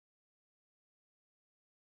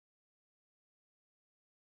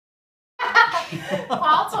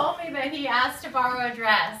Paul told me that he asked to borrow a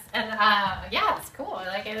dress, and yeah, it's cool.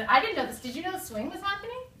 Like, I didn't know this. Did you know the swing was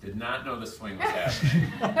happening? Did not know the swing was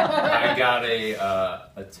happening. I got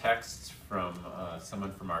a text from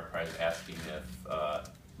someone from ArtPrize asking if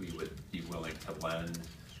we would be willing to lend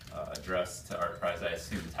a dress to ArtPrize. I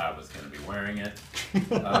assumed Todd was going to be wearing it. It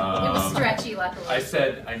was stretchy, luckily. I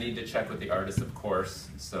said I need to check with the artist, of course.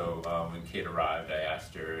 So when Kate arrived, I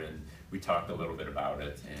asked her, and we talked a little bit about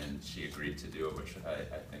it, and she agreed to do it, which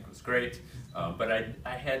I think was great. But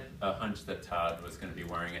I had a hunch that Todd was going to be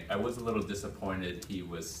wearing it. I was a little disappointed he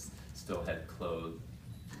still had clothes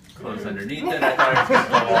underneath it. I thought I was going to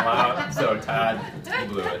pull them out. So Todd, you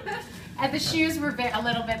blew it. And the shoes were a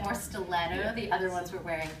little bit more stiletto. The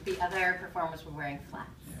other performers were wearing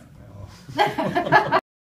flats. Yeah.